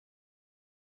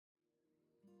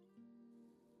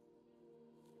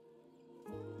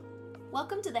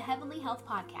Welcome to the Heavenly Health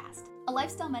Podcast, a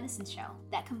lifestyle medicine show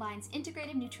that combines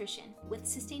integrative nutrition with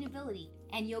sustainability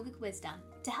and yogic wisdom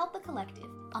to help the collective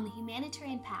on the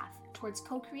humanitarian path towards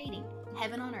co-creating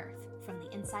heaven on earth from the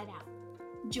inside out.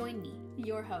 Join me,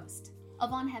 your host,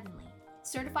 Yvonne Heavenly,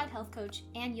 certified health coach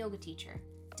and yoga teacher,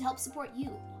 to help support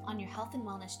you on your health and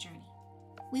wellness journey.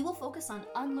 We will focus on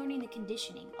unlearning the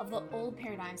conditioning of the old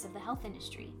paradigms of the health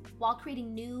industry while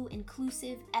creating new,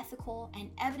 inclusive, ethical,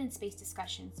 and evidence-based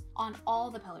discussions on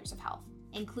all the pillars of health,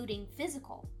 including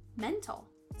physical, mental,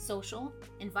 social,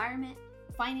 environment,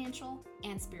 financial,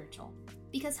 and spiritual.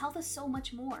 Because health is so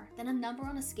much more than a number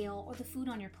on a scale or the food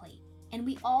on your plate, and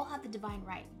we all have the divine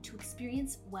right to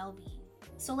experience well-being.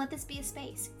 So let this be a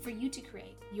space for you to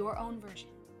create your own version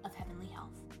of heavenly health.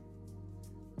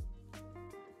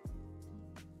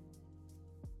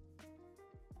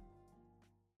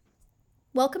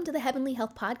 Welcome to the Heavenly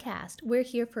Health Podcast. We're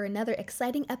here for another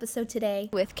exciting episode today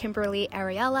with Kimberly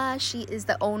Ariella. She is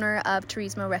the owner of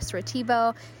Turismo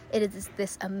Restaurativo. It is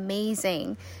this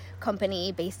amazing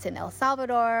company based in El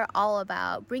Salvador, all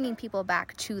about bringing people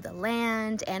back to the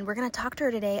land. And we're going to talk to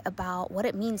her today about what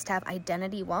it means to have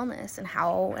identity wellness and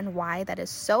how and why that is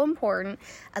so important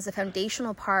as a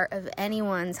foundational part of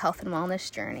anyone's health and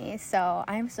wellness journey. So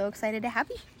I'm so excited to have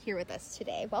you here with us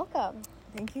today. Welcome.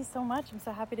 Thank you so much. I'm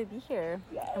so happy to be here.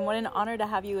 And what an honor to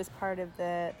have you as part of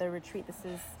the retreat. This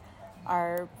is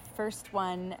our first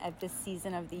one of this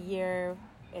season of the year.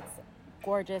 It's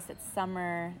gorgeous. It's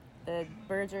summer. The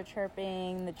birds are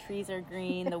chirping. The trees are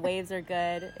green. The waves are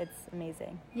good. It's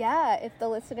amazing. Yeah, if the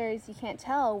listeners, you can't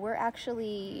tell, we're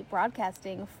actually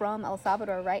broadcasting from El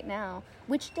Salvador right now.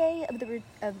 Which day of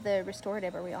the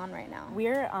restorative are we on right now?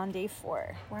 We're on day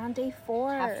 4. We're on day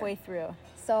 4. Halfway through.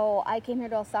 So I came here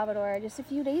to El Salvador just a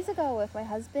few days ago with my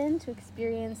husband to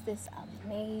experience this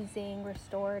amazing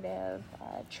restorative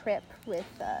trip with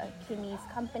Kimmy's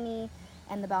company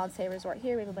and the Balance Resort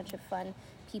here. We have a bunch of fun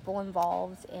people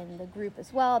involved in the group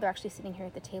as well. They're actually sitting here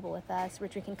at the table with us. We're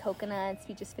drinking coconuts.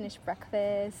 We just finished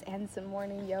breakfast and some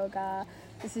morning yoga.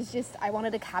 This is just, I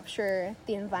wanted to capture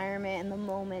the environment and the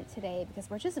moment today because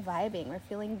we're just vibing. We're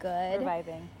feeling good. We're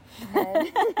vibing.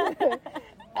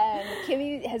 And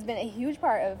Kimmy has been a huge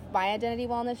part of my identity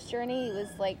wellness journey. It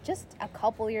was like just a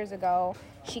couple years ago,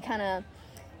 she kind of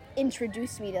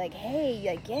introduced me to like, hey,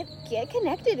 like get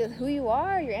connected with who you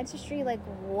are, your ancestry, like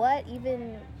what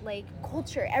even, like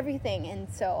culture, everything.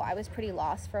 And so I was pretty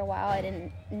lost for a while. I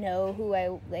didn't know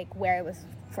where I was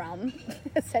from.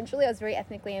 Essentially, I was very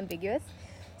ethnically ambiguous.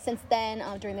 Since then,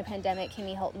 during the pandemic,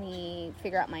 Kimmy helped me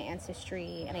figure out my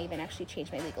ancestry, and I even actually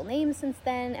changed my legal name since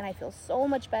then, and I feel so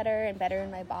much better and better in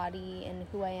my body and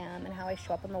who I am and how I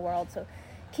show up in the world. So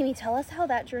Kimmy, tell us how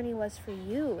that journey was for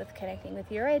you with connecting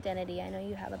with your identity. I know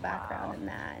you have a background in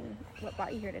that, and what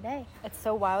brought you here today? It's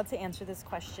so wild to answer this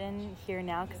question here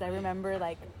now, because I remember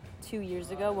like 2 years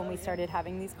ago when we started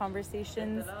having these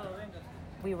conversations,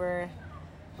 we were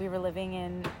living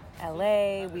in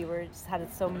LA. We just had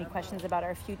so many questions about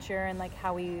our future and like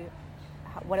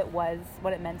what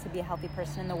it meant to be a healthy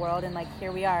person in the world. And like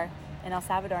here we are in El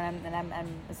Salvador, and I'm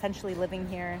essentially living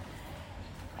here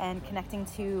and connecting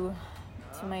to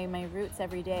my roots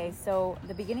every day. So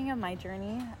the beginning of my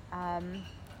journey,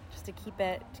 just to keep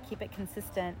it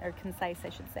consistent or concise, I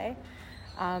should say.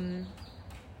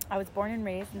 I was born and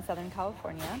raised in Southern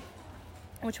California,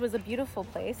 which was a beautiful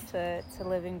place to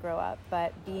live and grow up,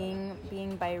 but being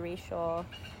biracial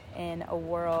in a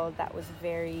world that was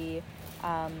very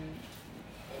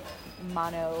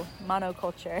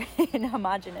monoculture and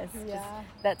homogenous. Yeah.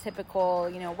 Just that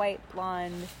typical, white,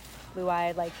 blonde,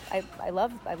 blue-eyed, like I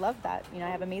love that. I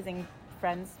have amazing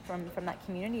friends from that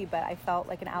community, but I felt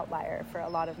like an outlier for a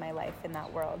lot of my life in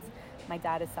that world. My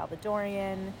dad is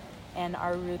Salvadorian, and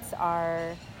our roots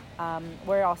are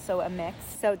we're also a mix.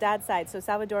 So dad's side, so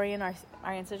Salvadorian,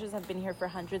 our ancestors have been here for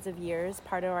hundreds of years.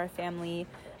 Part of our family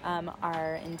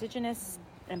are indigenous,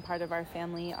 and part of our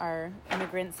family are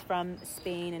immigrants from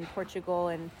Spain and Portugal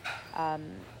and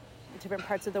different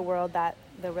parts of the world that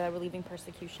were leaving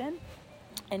persecution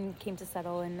and came to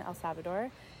settle in El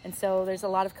Salvador. And so there's a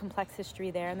lot of complex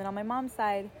history there. And then on my mom's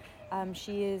side,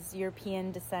 she is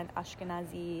European descent,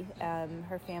 Ashkenazi.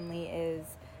 Her family is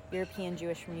European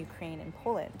Jewish from Ukraine and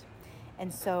Poland.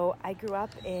 And so I grew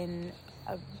up in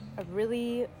a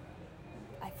really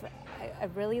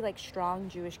like strong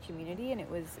Jewish community, and it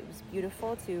was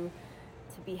beautiful to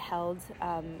be held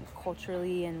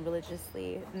culturally and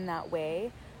religiously in that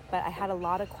way. But I had a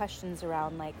lot of questions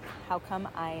around like, how come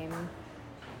I'm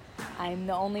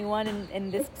the only one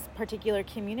in this particular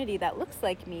community that looks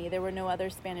like me? There were no other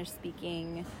Spanish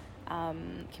speaking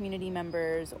community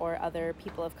members or other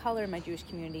people of color in my Jewish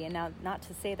community. And now, not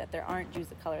to say that there aren't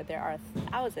Jews of color, there are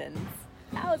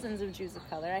thousands of Jews of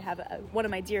color. I have one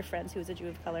of my dear friends who is a Jew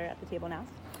of color at the table now.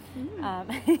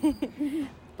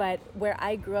 But where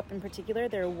I grew up in particular,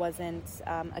 there wasn't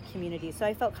a community. So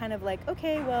I felt kind of like,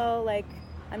 okay, well, like,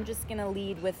 I'm just going to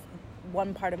lead with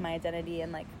one part of my identity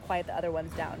and like quiet the other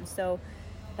ones down. So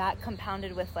that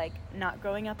compounded with like not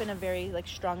growing up in a very like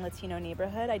strong Latino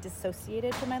neighborhood, I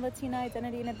dissociated from my Latina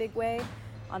identity in a big way.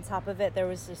 On top of it, there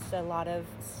was just a lot of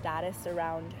status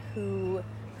around who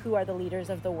are the leaders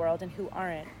of the world and who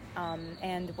aren't.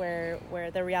 And where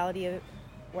the reality of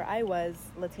where I was,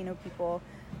 Latino people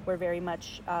were very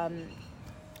much on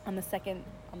the second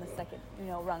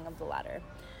rung of the ladder.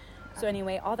 So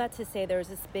anyway, all that to say, there was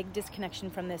this big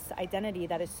disconnection from this identity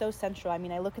that is so central. I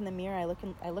mean, I look in the mirror,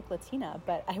 I look Latina,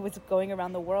 but I was going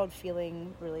around the world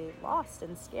feeling really lost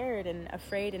and scared and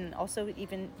afraid, and also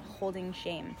even holding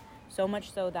shame. So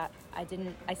much so that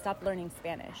I stopped learning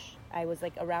Spanish. I was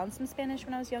like around some Spanish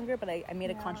when I was younger, but I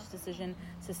made a conscious decision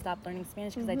to stop learning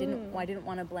Spanish because I didn't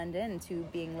want to blend into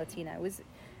being Latina.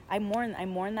 I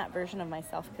mourn that version of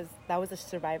myself because that was a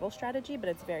survival strategy, but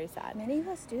it's very sad. Many of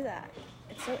us do that.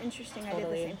 It's so interesting. Totally. I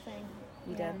did the same thing.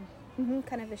 You did? Mm-hmm.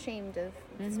 Kind of ashamed of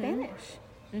Spanish.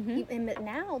 Mm-hmm. But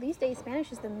now, these days,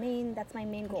 Spanish is that's my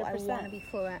main goal. 100%. I want to be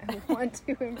fluent. I want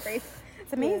to embrace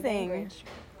it's amazing. Language.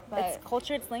 It's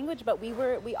culture, it's language, but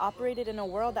we operated in a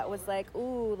world that was like,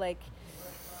 ooh, like,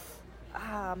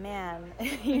 ah, man,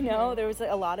 there was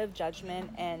a lot of judgment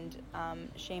and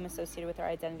shame associated with our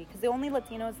identity, because the only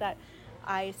Latinos that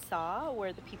I saw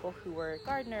were the people who were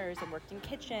gardeners and worked in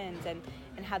kitchens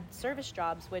and had service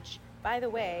jobs, which, by the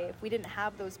way, if we didn't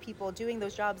have those people doing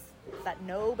those jobs that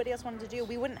nobody else wanted to do,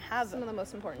 we wouldn't have some of the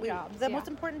most important jobs. The most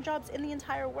important jobs in the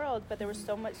entire world, but there was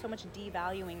so much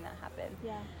devaluing that happened.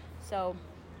 Yeah. So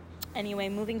anyway,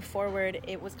 moving forward,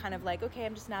 it was kind of like, okay,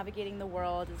 I'm just navigating the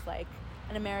world as like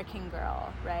an American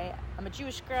girl, right? I'm a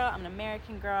Jewish girl, I'm an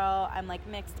American girl, I'm like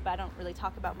mixed, but I don't really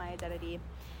talk about my identity.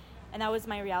 And that was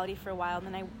my reality for a while.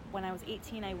 And then when I was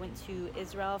 18, I went to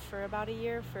Israel for about a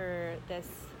year for this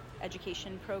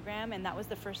education program, and that was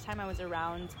the first time I was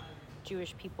around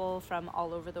Jewish people from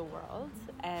all over the world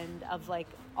and of like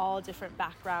all different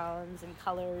backgrounds and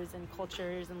colors and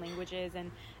cultures and languages,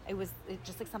 and it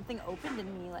just like something opened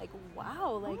in me, like,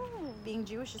 wow, like being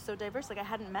Jewish is so diverse. Like I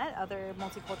hadn't met other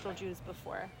multicultural Jews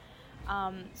before.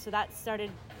 So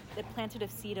it planted a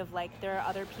seed of like, there are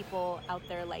other people out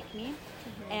there like me.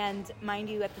 And mind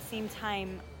you, at the same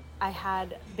time,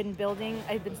 I've been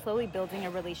slowly building a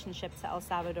relationship to El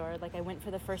Salvador. Like I went for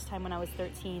the first time when I was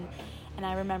 13, and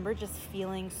I remember just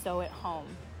feeling so at home.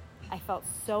 I felt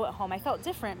so at home. I felt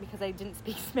different because I didn't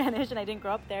speak Spanish and I didn't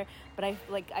grow up there, but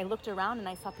I looked around and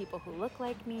I saw people who looked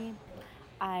like me.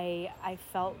 I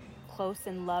felt close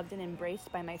and loved and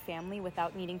embraced by my family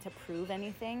without needing to prove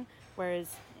anything,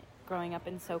 whereas growing up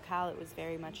in SoCal, it was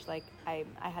very much like I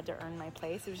had to earn my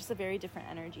place. It was just a very different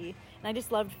energy, and I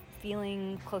just loved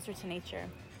feeling closer to nature.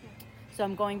 So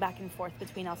I'm going back and forth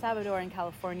between El Salvador and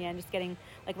California and just getting,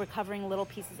 like, recovering little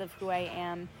pieces of who I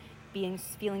am,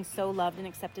 feeling so loved and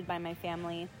accepted by my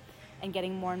family, and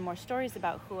getting more and more stories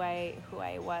about who I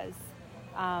was.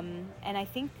 And I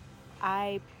think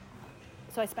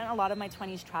so I spent a lot of my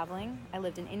 20s traveling. I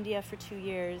lived in India for 2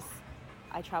 years.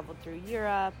 I traveled through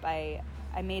Europe. I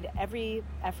made every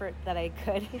effort that I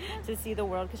could to see the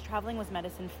world, because traveling was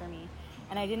medicine for me.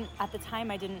 And at the time,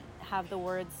 I didn't have the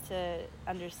words to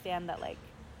understand that, like,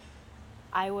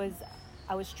 I was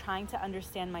trying to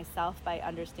understand myself by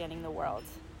understanding the world.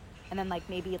 And then, like,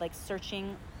 maybe, like,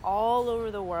 searching all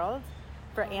over the world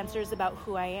for answers about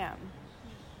who I am.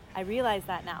 I realize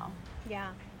that now.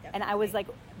 Yeah. Definitely. And I was like,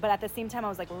 but at the same time, I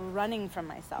was like running from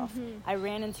myself. I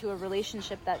ran into a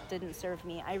relationship that didn't serve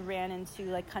me. I ran into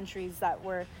like countries that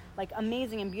were like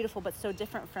amazing and beautiful, but so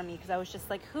different from me, because I was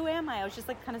just like, who am I? I was just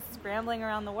like kind of scrambling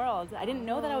around the world. I didn't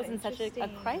know that I was in such a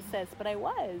crisis, but I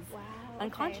was. Wow.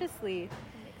 Unconsciously. Okay.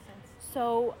 That makes sense.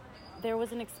 So there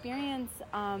was an experience,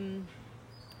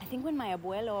 I think when my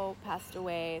abuelo passed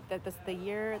away, this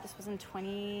was in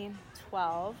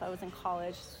 2012, I was in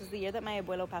college. This was the year that my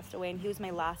abuelo passed away, and he was my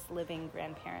last living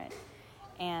grandparent.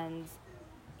 And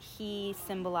he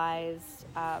symbolized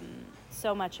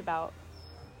so much about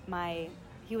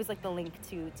he was like the link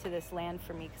to this land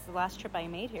for me, because the last trip I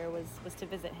made here was to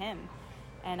visit him.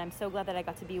 And I'm so glad that I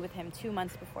got to be with him 2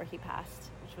 months before he passed,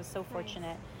 which was so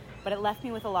fortunate. But it left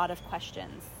me with a lot of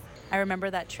questions. I remember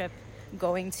that trip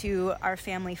going to our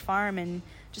family farm and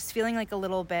just feeling like a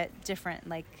little bit different,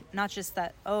 like not just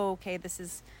that, oh, okay, this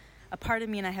is a part of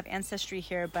me and I have ancestry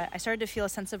here, but I started to feel a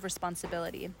sense of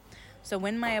responsibility. So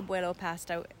when my abuelo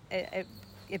passed,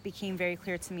 it became very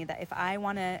clear to me that if I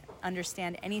want to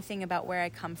understand anything about where I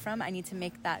come from, I need to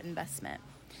make that investment.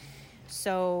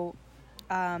 So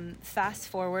fast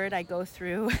forward, I go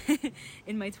through,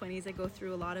 in my 20s, I go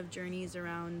through a lot of journeys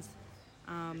around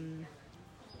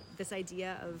this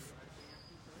idea of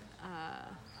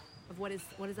what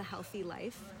is a healthy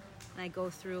life. And I go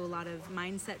through a lot of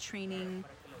mindset training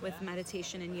with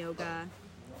meditation and yoga.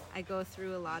 I go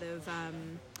through a lot of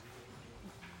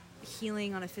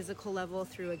healing on a physical level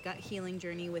through a gut healing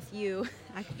journey with you,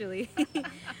 actually.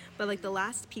 But like the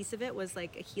last piece of it was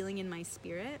like a healing in my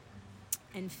spirit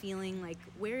and feeling like,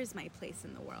 where is my place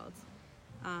in the world?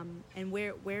 And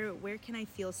where can I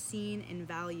feel seen and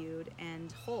valued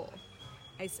and whole?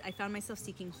 I found myself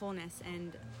seeking wholeness,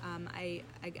 and I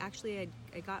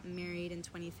got married in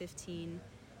 2015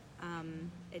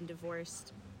 and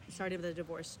divorced, started the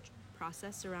divorce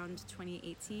process around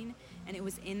 2018, and it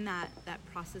was in that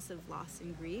process of loss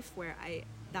and grief where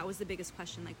that was the biggest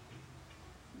question, like,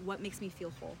 what makes me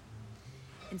feel whole?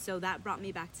 And so that brought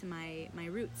me back to my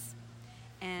roots.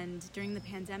 And during the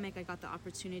pandemic, I got the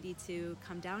opportunity to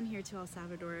come down here to El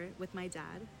Salvador with my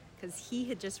dad, because he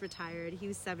had just retired. He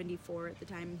was 74 at the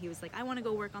time. He was like, I want to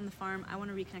go work on the farm. I want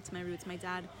to reconnect to my roots. My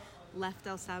dad left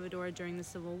El Salvador during the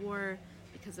Civil War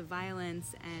because of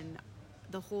violence, and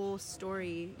the whole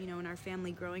story, you know, in our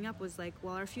family growing up was like,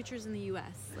 well, our future's in the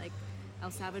U.S. Like,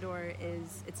 El Salvador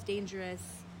it's dangerous.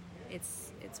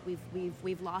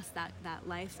 We've lost that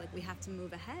life. Like, we have to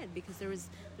move ahead, because there's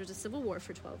a civil war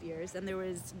for 12 years, and there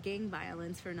was gang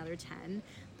violence for another 10.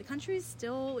 The country is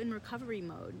still in recovery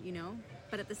mode, you know,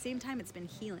 but at the same time, it's been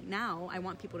healing. Now, I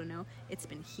want people to know it's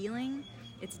been healing,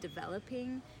 it's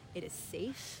developing, it is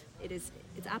safe, it's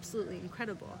absolutely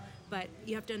incredible. But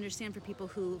you have to understand, for people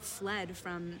who fled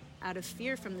out of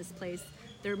fear from this place,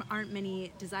 there aren't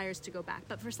many desires to go back.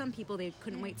 But for some people, they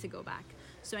couldn't wait to go back.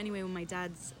 So anyway, when my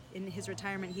dad's in his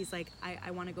retirement, he's like,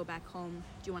 I want to go back home.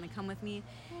 Do you want to come with me?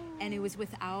 And it was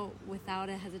without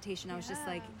a hesitation. I was just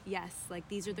like, yes, like,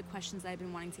 these are the questions I've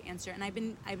been wanting to answer. And I've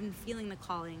been feeling the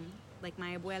calling. Like,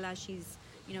 my abuela, she's,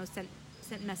 you know, sent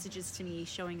messages to me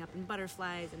showing up in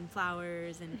butterflies and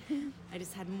flowers, and I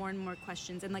just had more and more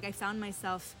questions. And like, I found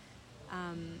myself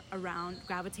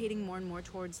gravitating more and more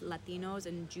towards Latinos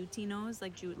and Jutinos,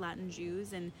 like Latin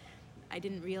Jews, and I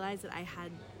didn't realize that I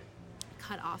had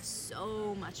cut off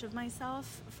so much of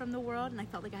myself from the world, and I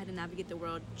felt like I had to navigate the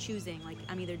world choosing, like,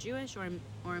 I'm either Jewish or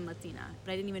I'm Latina,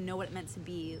 but I didn't even know what it meant to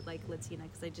be like Latina,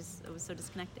 because I was so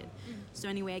disconnected. So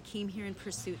anyway, I came here in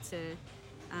pursuit to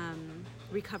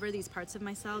recover these parts of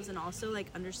myself, and also like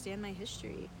understand my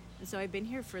history. And so I've been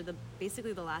here for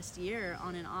basically the last year,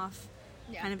 on and off,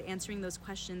 kind of answering those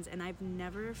questions, and I've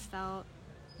never felt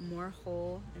more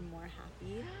whole and more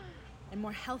happy and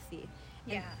more healthy.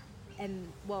 And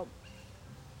well,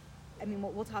 I mean,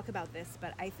 we'll talk about this,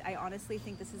 but I honestly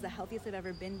think this is the healthiest I've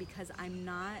ever been, because I'm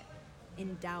not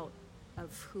in doubt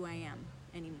of who I am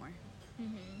anymore.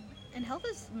 Mm-hmm. And health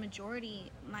is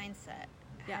majority mindset.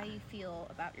 How you feel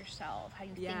about yourself, how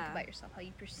you think about yourself, how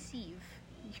you perceive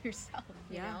yourself,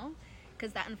 you know?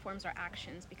 Because that informs our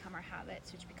actions, become our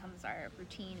habits, which becomes our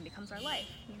routine, becomes our life,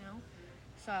 you know?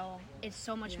 So it's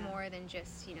so much more than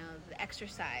just, you know, the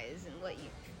exercise and what you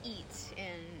eat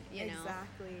and, you know,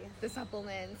 the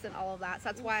supplements and all of that. So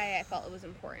that's why I felt it was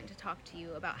important to talk to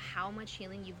you about how much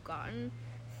healing you've gotten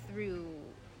through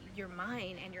your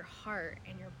mind and your heart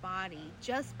and your body,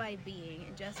 just by being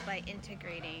and just by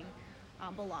integrating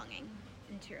belonging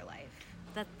into your life.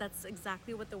 That's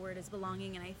exactly what the word is,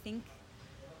 belonging. And I think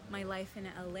my life in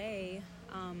LA,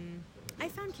 I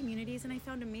found communities and I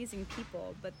found amazing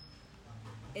people, but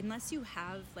unless you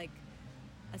have like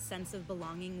a sense of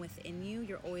belonging within you,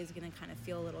 you're always going to kind of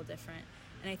feel a little different.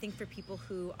 And I think for people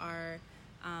who are,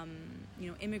 you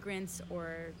know, immigrants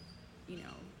or, you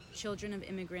know, children of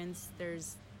immigrants,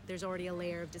 there's already a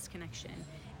layer of disconnection.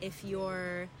 If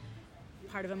you're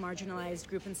part of a marginalized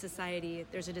group in society,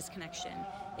 there's a disconnection.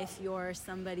 If you're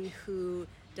somebody who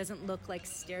doesn't look like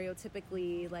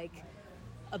stereotypically like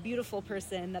a beautiful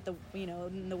person, that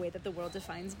in the way that the world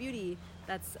defines beauty,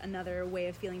 that's another way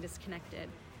of feeling disconnected.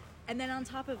 And then on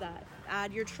top of that,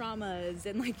 add your traumas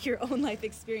and like your own life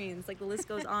experience, like the list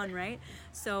goes on, right?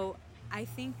 So I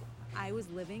think I was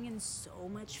living in so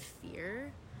much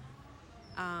fear.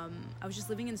 I was just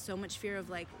living in so much fear of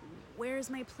like, where's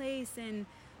my place? And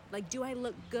like, do I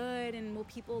look good? And will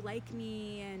people like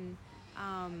me? And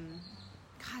I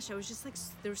was just like,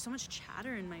 there was so much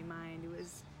chatter in my mind.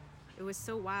 It was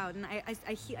so wild. And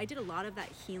I did a lot of that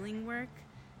healing work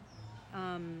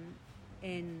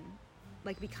in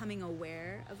like becoming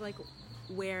aware of like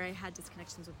where I had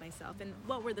disconnections with myself and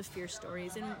what were the fear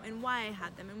stories and why I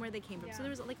had them and where they came from. Yeah. So there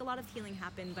was like a lot of healing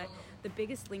happened, but the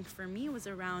biggest link for me was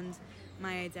around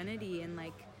my identity, and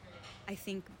like I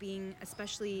think being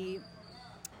especially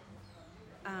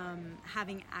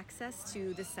having access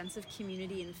to this sense of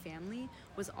community and family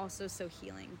was also so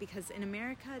healing, because in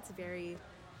America it's very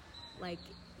like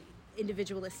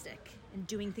individualistic and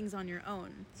doing things on your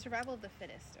own. Survival of the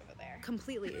fittest over there.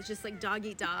 Completely. It's just like dog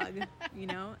eat dog, you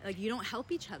know? Like you don't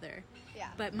help each other. Yeah.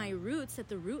 But my roots, at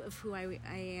the root of who I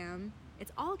am,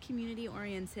 it's all community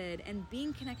oriented and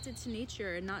being connected to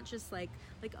nature, and not just like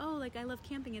oh, like I love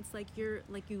camping. It's like you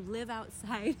live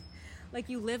outside. Like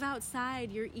you live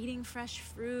outside, you're eating fresh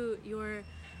fruit, you're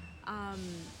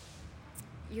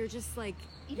just like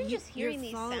even just hearing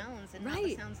these sounds and not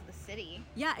the sounds of the city.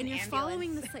 Yeah, and you're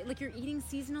following like you're eating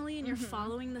seasonally, and you're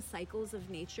following the cycles of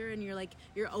nature, and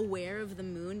you're aware of the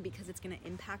moon because it's going to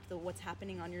impact what's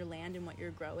happening on your land and what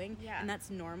you're growing. Yeah. And that's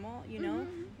normal, you know?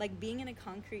 Like being in a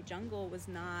concrete jungle was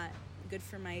not good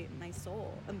for my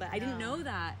soul, but I didn't know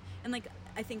that. And like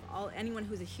I think anyone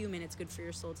who's a human, it's good for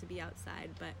your soul to be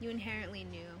outside. But you inherently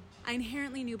knew. I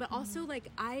inherently knew, but also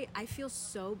like I feel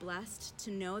so blessed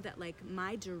to know that like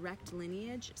my direct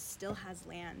lineage still has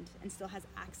land and still has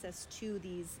access to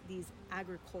these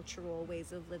agricultural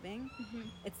ways of living.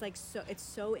 It's like it's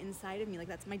so inside of me. Like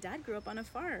my dad grew up on a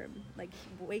farm, like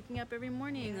waking up every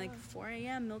morning like 4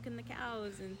 a.m. milking the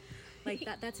cows, and like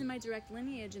that's in my direct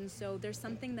lineage. And so there's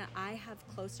something that I have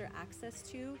closer access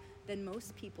to than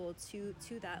most people to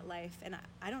that life, and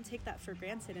I don't take that for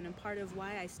granted. And a part of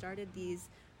why I started these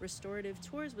restorative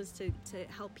tours was to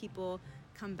help people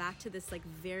come back to this like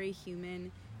very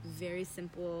human, very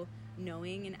simple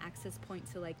knowing and access point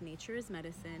to like nature is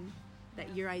medicine,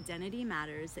 that your identity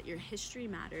matters, that your history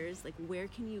matters. Like where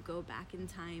can you go back in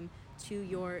time to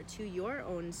your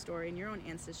own story and your own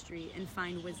ancestry and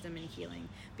find wisdom and healing?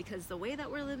 Because the way that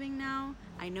we're living now,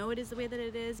 I know it is the way that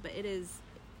it is, but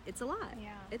it's a lot.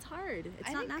 Yeah. It's hard.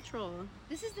 It's not natural.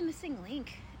 This is the missing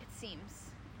link, it seems,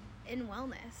 in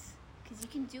wellness, because you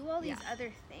can do all these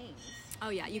other things. Oh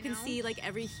yeah, you can see like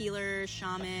every healer,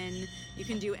 shaman, you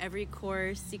can do every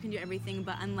course, you can do everything,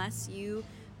 but unless you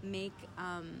make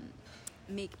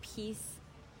peace,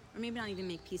 or maybe not even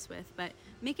make peace with, but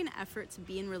make an effort to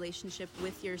be in relationship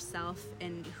with yourself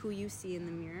and who you see in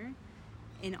the mirror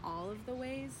in all of the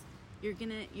ways, you're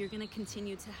gonna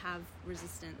continue to have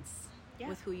resistance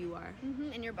with who you are.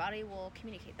 And your body will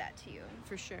communicate that to you.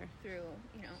 For sure. Through,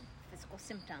 physical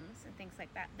symptoms and things like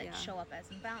that show up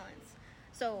as imbalance.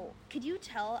 So could you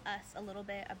tell us a little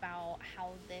bit about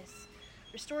how this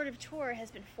restorative tour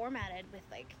has been formatted with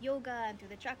like yoga and through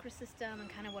the chakra system, and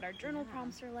kind of what our journal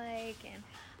prompts are like? And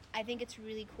I think it's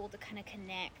really cool to kind of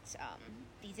connect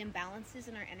these imbalances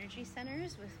in our energy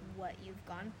centers with what you've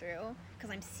gone through, because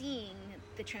I'm seeing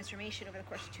the transformation over the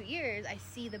course of 2 years. I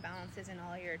see the balances in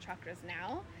all your chakras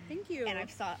now. Thank you. And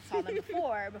I've saw them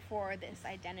before this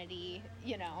identity,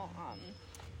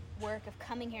 work of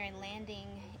coming here and landing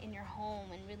in your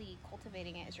home and really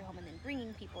cultivating it as your home, and then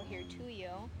bringing people here to you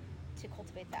to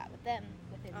cultivate that within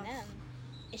them.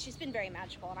 It's just been very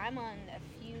magical, and I'm on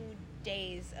a few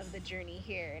days of the journey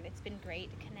here, and it's been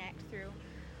great to connect through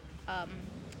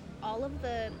all of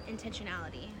the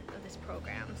intentionality of this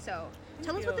program. So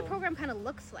tell us what the program kind of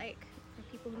looks like for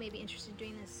people who may be interested in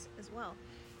doing this as well.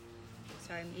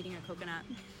 Sorry, I'm eating a coconut.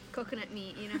 Coconut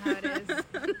meat, you know how it is.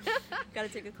 Gotta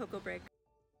take a cocoa break.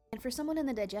 And for someone in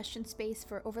the digestion space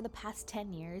for over the past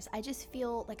 10 years, I just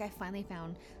feel like I finally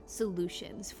found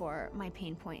solutions for my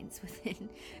pain points within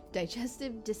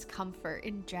digestive discomfort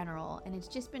in general. And it's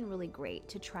just been really great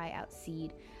to try out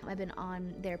Seed. I've been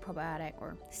on their probiotic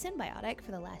or symbiotic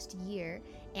for the last year,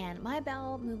 and my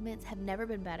bowel movements have never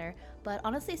been better. But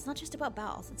honestly, it's not just about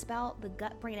bowels. It's about the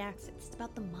gut-brain axis. It's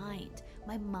about the mind.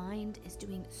 My mind is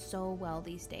doing so well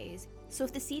these days. So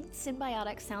if the Seed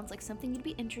Symbiotic sounds like something you'd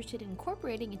be interested in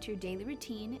incorporating into your daily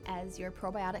routine as your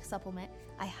probiotic supplement,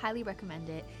 I highly recommend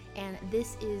it. And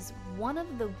this is one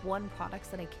of the products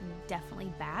that I can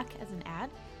definitely back as an ad,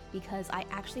 because I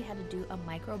actually had to do a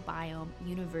microbiome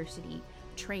university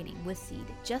training with Seed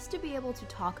just to be able to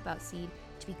talk about Seed,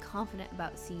 to be confident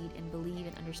about Seed, and believe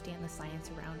and understand the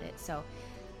science around it. So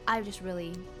I just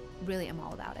really, really am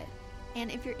all about it. And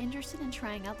if you're interested in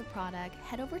trying out the product,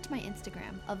 head over to my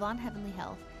Instagram, Avon Heavenly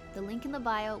Health. The link in the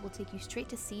bio will take you straight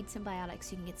to Seed Symbiotic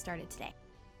so you can get started today.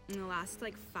 In the last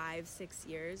 5-6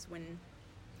 years, when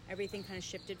everything kind of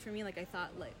shifted for me, I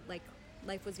thought like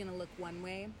life was gonna look one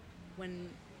way when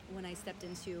I stepped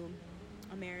into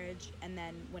a marriage, and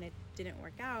then when it didn't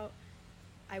work out,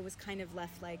 I was kind of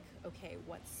left okay,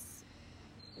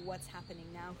 what's happening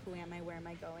now? Who am I? Where am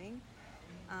I going?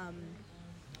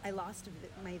 I lost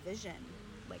my vision.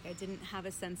 Like, I didn't have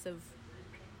a sense of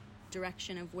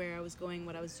direction of where I was going,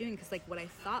 what I was doing, because like what I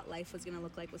thought life was going to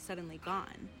look like was suddenly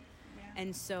gone. Yeah.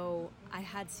 And so I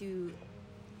had to,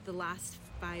 the last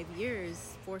 4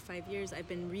 or 5 years, I've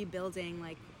been rebuilding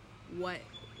like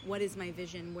what is my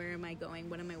vision, where am I going,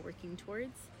 what am I working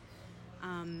towards.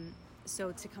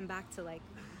 So to come back to like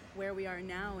where we are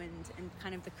now and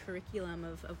kind of the curriculum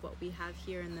of what we have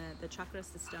here in the chakra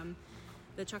system.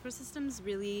 The chakra system's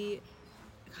really,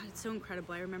 God, it's so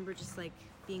incredible. I remember just like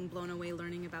being blown away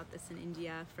learning about this in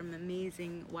India from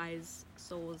amazing, wise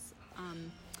souls.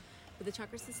 But the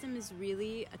chakra system is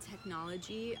really a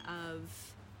technology of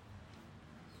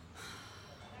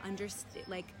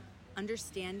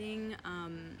understanding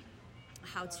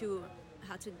how to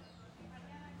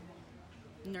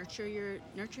nurture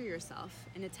yourself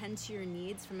and attend to your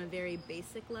needs from a very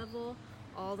basic level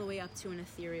all the way up to an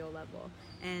ethereal level.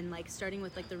 And like starting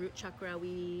with like the root chakra,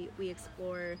 we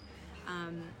explore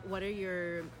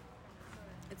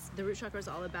the root chakra is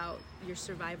all about your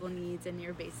survival needs and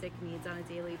your basic needs on a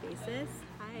daily basis.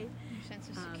 Hi. Your sense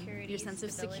of security. Your sense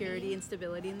of security and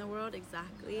stability in the world,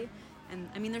 exactly. And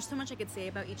I mean, there's so much I could say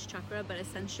about each chakra, but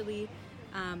essentially,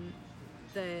 I've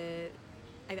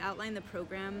outlined the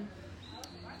program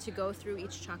to go through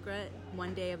each chakra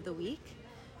one day of the week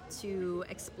to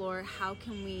explore how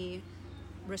can we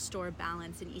restore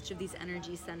balance in each of these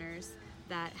energy centers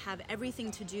that have everything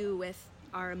to do with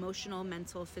our emotional,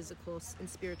 mental, physical, and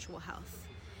spiritual health.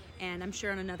 And I'm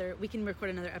sure we can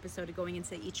record another episode going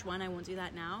into each one. I won't do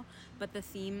that now. But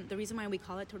the reason why we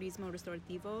call it Turismo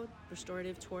Restorativo,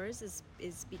 restorative tours,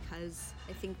 is because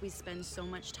I think we spend so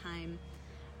much time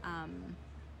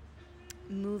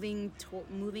moving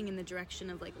in the direction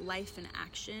of like life and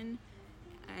action,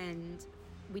 and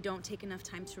we don't take enough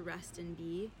time to rest and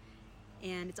be.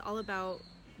 And it's all about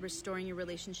restoring your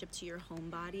relationship to your home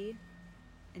body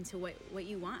and to what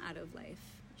you want out of life,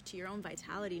 to your own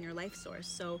vitality and your life source.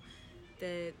 So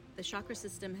the chakra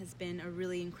system has been a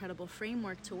really incredible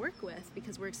framework to work with,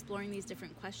 because we're exploring these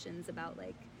different questions about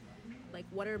like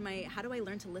how do I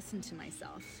learn to listen to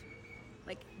myself?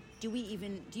 Like, do you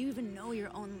even know your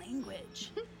own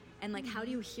language? And like, how do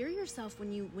you hear yourself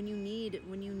when you need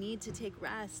to take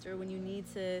rest, or when you need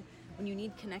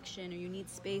connection, or you need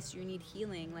space, or you need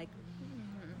healing? Like,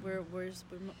 we're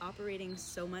operating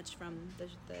so much from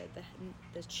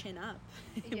the chin up,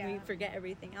 and we forget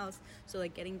everything else. So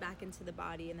like getting back into the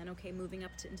body, and then moving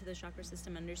up into the chakra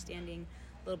system, understanding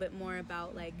a little bit more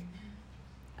about like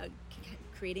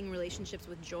creating relationships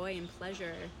with joy and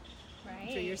pleasure.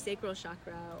 Right. So your sacral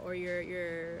chakra or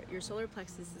your solar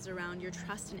plexus is around your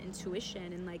trust and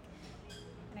intuition, and like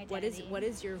what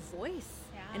is your voice,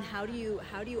 and how do you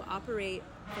operate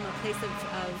from a place of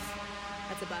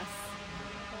that's a bus.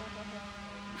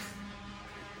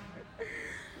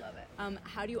 Love it.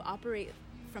 How do you operate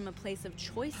from a place of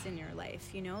choice in your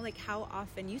life? You know, like how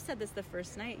often, you said this the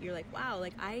first night, you're like, wow,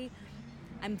 like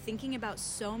I'm thinking about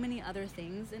so many other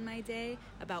things in my day,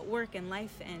 about work and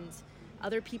life and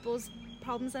other people's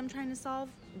problems I'm trying to solve.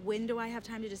 When do I have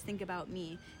time to just think about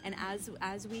me? And as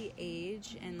we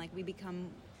age and like we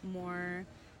become more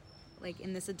like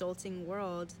in this adulting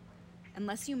world,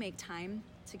 unless you make time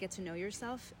to get to know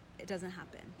yourself, it doesn't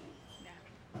happen. Yeah.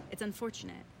 It's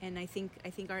unfortunate. And I think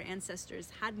our ancestors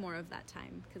had more of that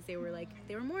time, because they were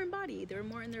more embodied, they were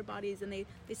more in their bodies, and they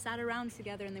sat around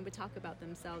together and they would talk about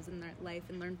themselves and their life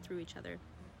and learn through each other.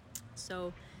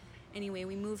 So anyway,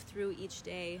 we move through each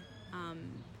day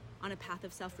on a path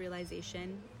of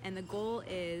self-realization, and the goal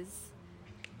is,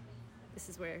 this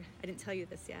is where I didn't tell you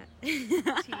this yet.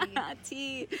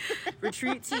 Tea.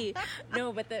 Retreat tea.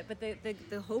 No, but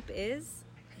the hope is,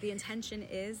 the intention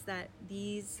is that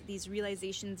these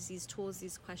realizations, these tools,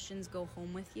 these questions go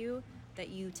home with you, that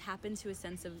you tap into a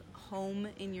sense of home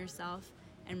in yourself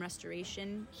and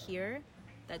restoration here,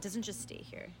 that doesn't just stay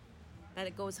here, that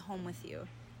it goes home with you,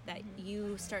 that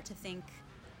you start to think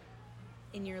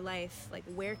in your life, like,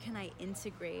 where can I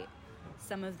integrate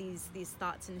some of these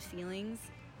thoughts and feelings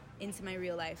into my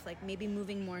real life? Like maybe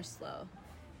moving more slow,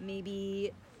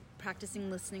 maybe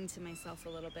practicing listening to myself a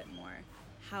little bit more.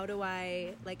 How do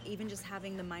I, like, even just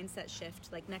having the mindset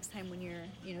shift, like next time when you're,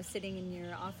 sitting in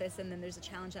your office and then there's a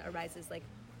challenge that arises, like,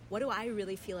 what do I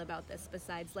really feel about this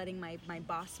besides letting my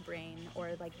boss brain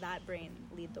or like that brain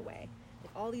lead the way?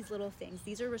 Like all these little things,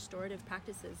 these are restorative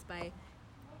practices by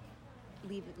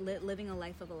living a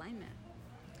life of alignment.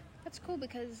 That's cool,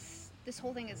 because this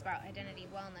whole thing is about identity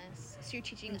wellness. So you're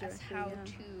teaching us how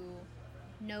to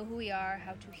know who we are,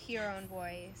 how to hear our own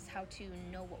voice, how to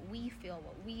know what we feel,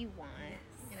 what we want.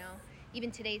 Yes. Even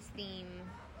today's theme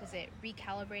was it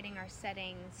recalibrating our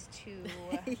settings to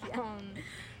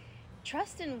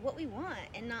trust in what we want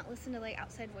and not listen to like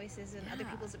outside voices and other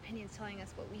people's opinions telling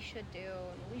us what we should do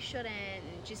and what we shouldn't,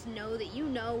 and just know that you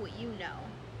know what you know,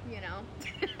 you know.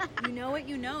 You know what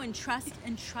you know, and trust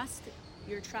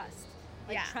your trust.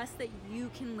 Like trust that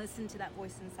you can listen to that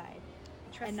voice inside.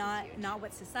 Trust, and not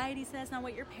what society says, not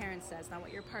what your parents says, not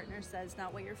what your partner says,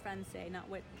 not what your friends say, not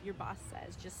what your boss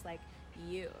says, just like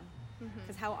you.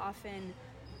 Because how often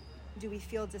do we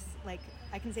feel like,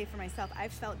 I can say for myself,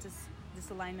 I've felt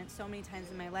disalignment so many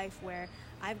times in my life where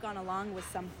I've gone along with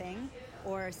something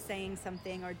or saying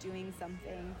something or doing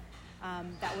something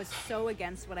that was so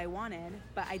against what I wanted,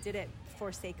 but I did it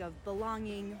for sake of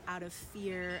belonging, out of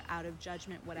fear, out of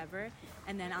judgment, whatever.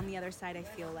 And then on the other side, I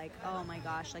feel like, oh my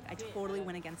gosh, like I totally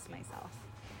went against myself.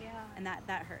 Yeah. And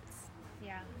that hurts.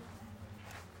 Yeah.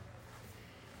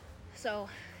 So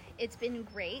it's been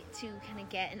great to kind of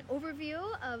get an overview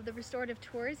of the restorative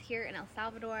tours here in El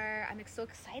Salvador. I'm so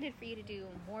excited for you to do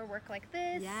more work like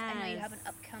this. Yes. I know you have an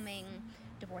upcoming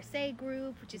divorcee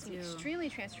group, which is extremely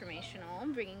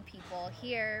transformational, bringing people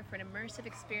here for an immersive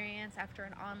experience after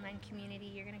an online community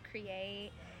you're going to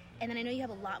create. And then I know you have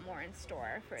a lot more in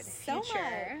store for the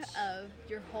future of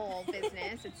your whole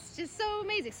business. It's just so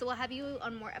amazing. So we'll have you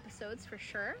on more episodes for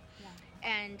sure. Yeah.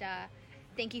 And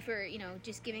thank you for,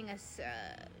 just giving us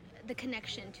the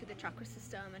connection to the chakra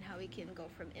system and how we can go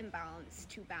from imbalance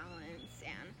to balance,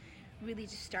 and really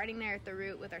just starting there at the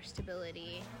root with our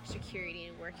stability, security,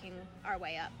 and working our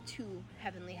way up to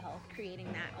heavenly health,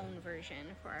 creating that own version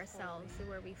for ourselves, so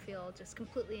where we feel just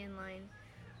completely in line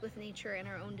with nature and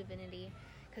our own divinity,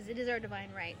 because it is our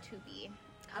divine right to be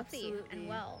healthy and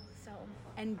well. So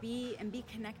and be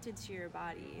connected to your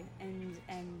body, and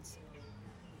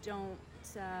don't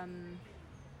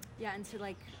and to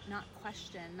like not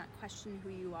question who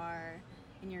you are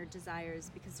and your desires,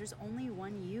 because there's only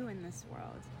one you in this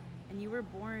world. And you were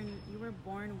born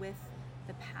with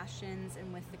the passions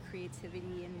and with the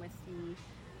creativity and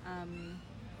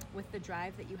with the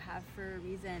drive that you have for a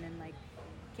reason. And like,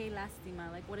 que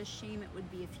lástima, like what a shame it would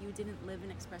be if you didn't live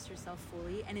and express yourself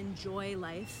fully and enjoy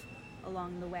life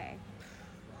along the way.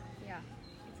 Yeah,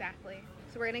 exactly.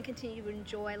 So we're going to continue to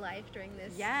enjoy life during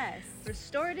this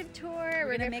restorative tour.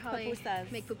 We're going to make pupusas.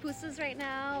 Make pupusas right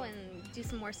now and do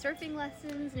some more surfing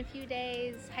lessons in a few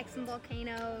days, hike some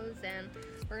volcanoes, and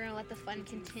we're going to let the fun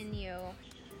continue.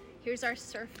 Here's our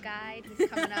surf guide who's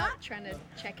coming up, trying to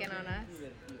check in on us.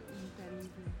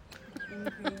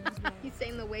 He's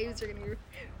saying the waves are going to be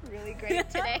really great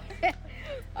today.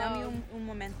 Dame un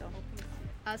momento.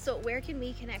 So where can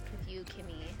we connect with you,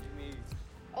 Kimmy?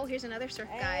 Oh, here's another surf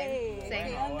guide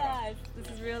saying, this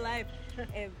is real life.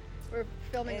 We're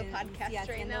filming a podcast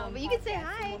right now, but you can say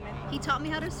hi. He taught me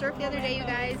how to surf the other day, you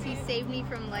guys. He saved me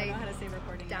from like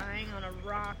dying on a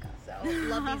rock. So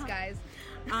love these guys.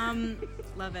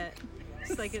 Love it.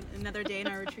 It's like another day in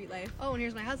our retreat life. Oh, and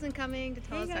here's my husband coming to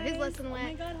tell us how his lesson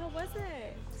went. Oh my God, how was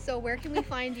it? So where can we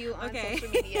find you on social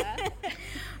media?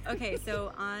 Okay,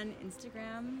 so on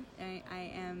Instagram,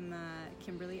 I am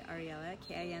Kimberly Ariella,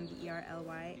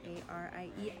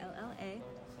 KIMBERLYARIELLA.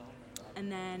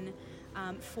 And then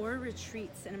for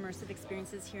retreats and immersive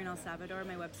experiences here in El Salvador,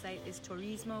 my website is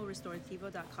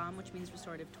turismorestorativo.com, which means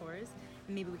restorative tours.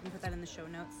 And maybe we can put that in the show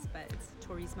notes, but it's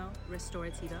Turismo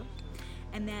Restorativo.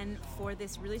 And then for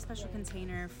this really special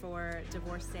container for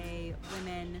divorcee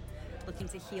women looking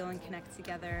to heal and connect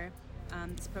together,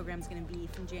 this program is going to be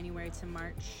from January to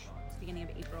March, beginning of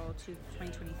April to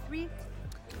 2023.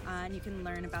 And you can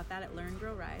learn about that at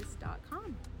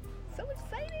learngrowrise.com. So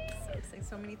exciting! So exciting,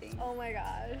 so many things. Oh my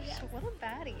gosh, what a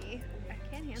baddie. I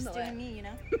can't handle just doing me, you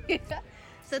know?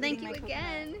 So thank you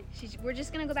again. We're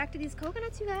just going to go back to these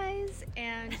coconuts, you guys,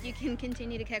 and you can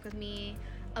continue to connect with me,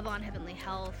 Avon Heavenly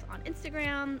Health on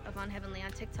Instagram, Avon Heavenly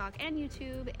on TikTok and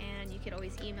YouTube, and you can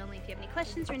always email me if you have any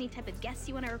questions or any type of guests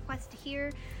you want to request to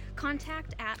hear.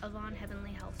 Contact at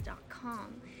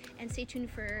avonheavenlyhealth.com, and stay tuned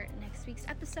for next week's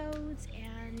episodes,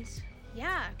 and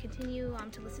continue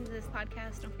to listen to this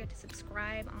podcast. Don't forget to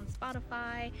subscribe on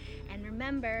Spotify, and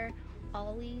remember,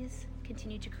 always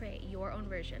continue to create your own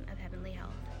version of heavenly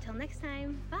health. Till next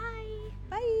time, bye!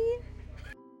 Bye!